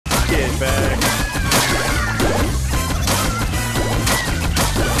Get back.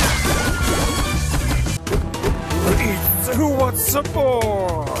 Who wants some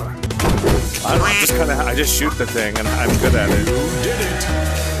more? I don't know, just kind of, I just shoot the thing and I'm good at it. Who did it?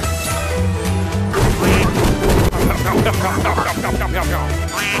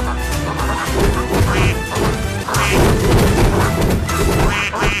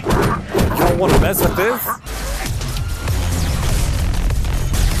 You don't want to mess with this?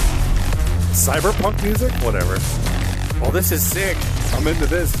 Cyberpunk music? Whatever. Oh, this is sick. I'm into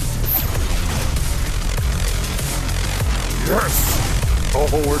this. Yes! Oh,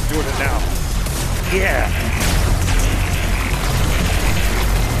 we're doing it now. Yeah!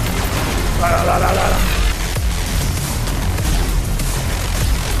 La, la, la, la, la.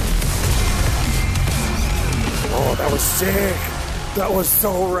 Oh, that was sick! That was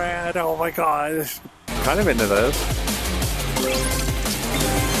so rad! Oh my gosh! Kind of into this.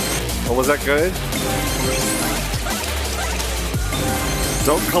 Oh, was that good?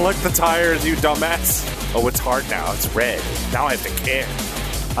 Don't collect the tires, you dumbass! Oh, it's hard now. It's red. Now I have to care.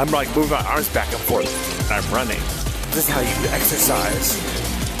 I'm like moving my arms back and forth. And I'm running. This is how you exercise.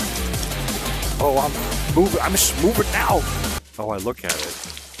 Oh, I'm moving. I'm just moving now. Oh, I look at it.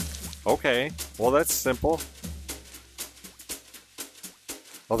 Okay. Well, that's simple.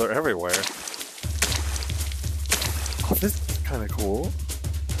 Oh, they're everywhere. Oh, this is kind of cool.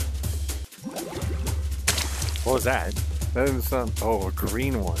 What was that? That is some. Oh, a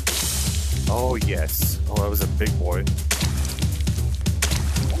green one. Oh, yes. Oh, that was a big boy.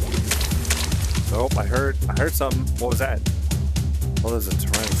 Oh, I heard something. What was that? Oh, there's a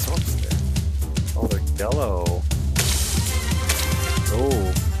Tyrannosaurus there. Oh, they're yellow.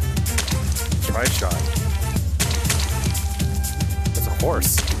 Oh. Tri-shot. That's a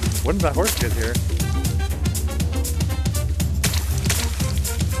horse. When did that horse get here?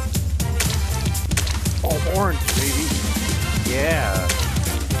 Oh, orange, baby. Yeah.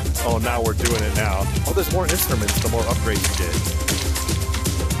 Oh, now we're doing it now. Oh, there's more instruments the more upgrades you get.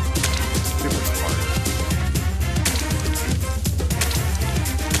 Super smart.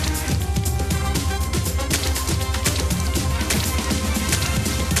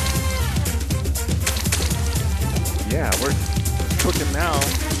 Yeah, we're cooking now.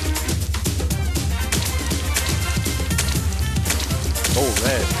 Oh,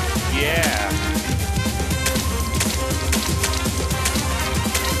 red. Yeah.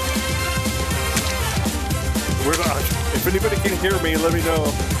 We're not. If anybody can hear me, let me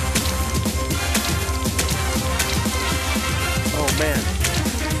know. Oh man,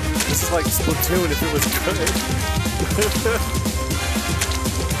 this is like Splatoon if it was good.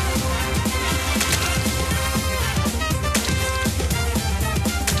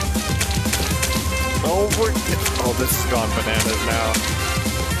 Oh, this has gone bananas now.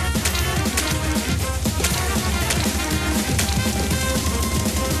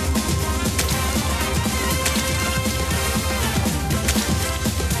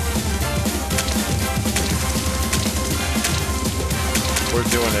 We're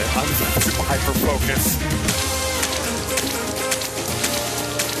doing it. I'm super hyper focused.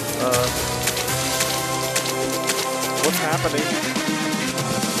 What's happening?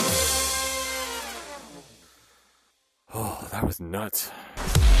 Oh, that was nuts.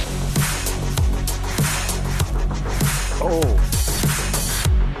 Oh.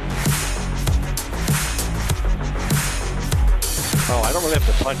 Oh, I don't really have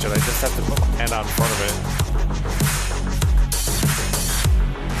to punch it. I just have to put my hand out in front of it.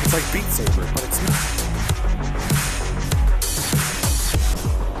 It's like Beat Saber, but it's not.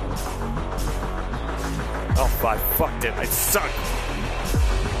 Oh, I fucked it. I suck.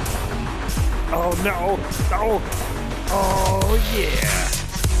 Oh, no. No. Oh, yeah.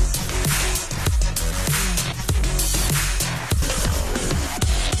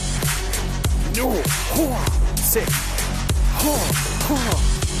 No. Oh, sick. Oh, oh.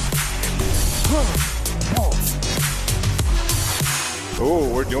 Oh. Oh. Oh,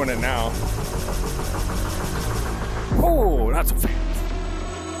 we're doing it now. Oh, that's a fan.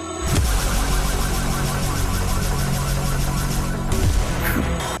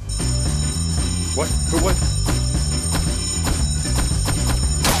 What? Who? What?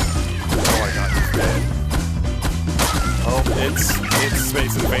 Oh my god, he's dead. Oh, it's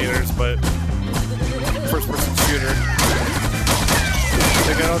Space Invaders, but first-person shooter.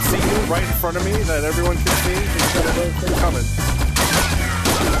 Think I don't see you right in front of me that everyone can see? They're coming.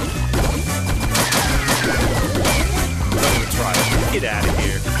 Try. Get out of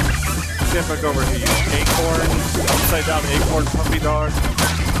here. Step back over to you. Acorn. Upside down acorn puppy dog.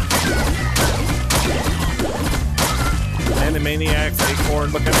 Animaniacs,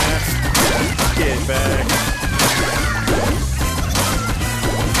 acorn looking ass. Get back.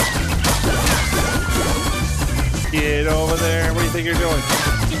 Get over there. What do you think you're doing?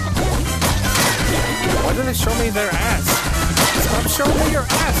 Why did they show me their ass? Stop showing me your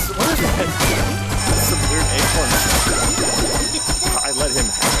ass. What is that? That's some weird acorn. I let him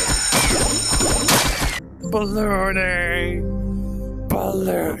have it. Ballooning.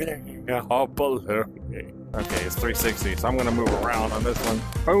 Ballooning. Oh, ballooning. Okay, it's 360, so I'm gonna move around on this one.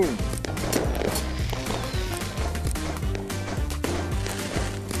 Boom.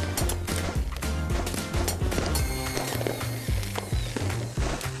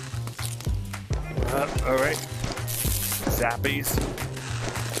 Alright. Zappies.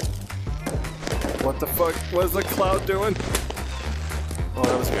 What the fuck was the cloud doing? Oh,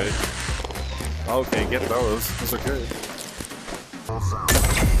 that was good. Okay, get those. Those are good.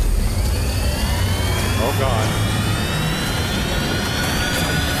 Oh god.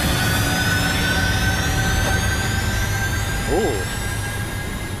 Ooh.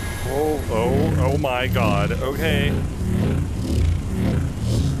 Oh my god. Okay.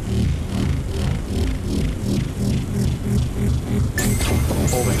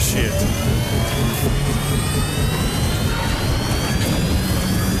 Holy shit.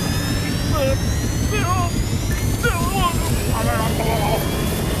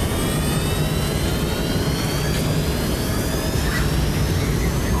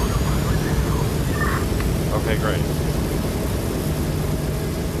 Okay, great.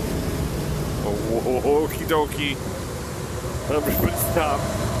 Oh, okie dokie. Everybody stop.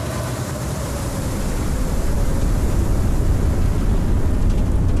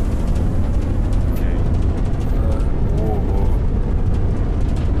 Okay.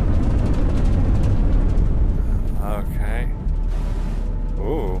 Okay.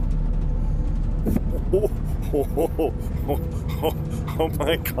 Ooh. Oh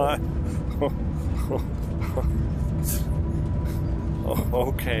my god.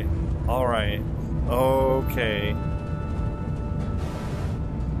 Okay. All right. Okay.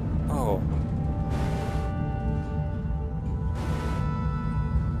 Oh.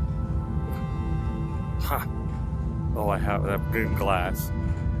 Ha. Oh, I have that good glass.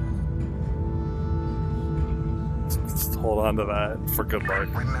 Just hold on to that for good luck.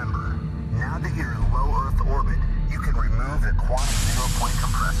 Remember, now that you're in low Earth orbit, you can remove the quantum zero-point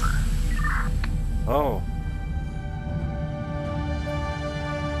compressor. Oh.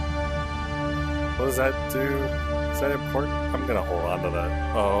 What does that do? Is that important? I'm gonna hold on to that.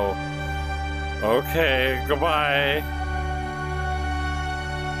 Oh. Okay, goodbye.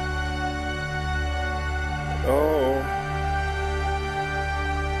 Oh.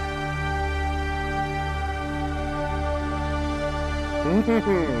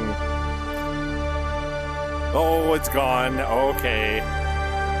 Oh, it's gone. Okay.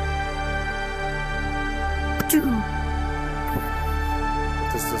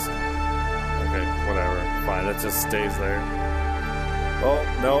 This just... Okay, whatever. Fine, it just stays there. Oh,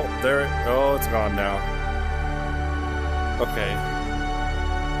 no, there... Oh, it's gone now. Okay.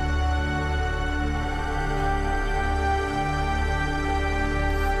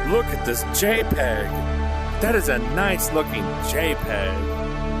 Look at this JPEG! That is a nice looking JPEG.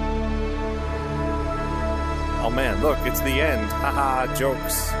 Oh man, look, it's the end. Haha,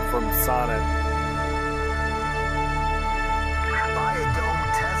 jokes from Sonic.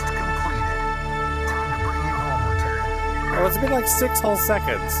 Oh, it's been like 6 whole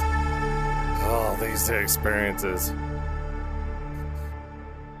seconds. Oh, these experiences.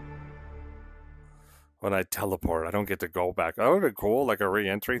 When I teleport, I don't get to go back. That would be cool, like a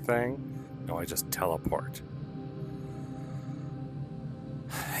re-entry thing. No, I just teleport.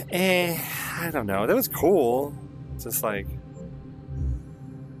 I don't know. That was cool. It's just like...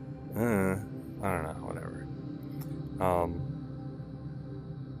 I don't know, whatever. Oh.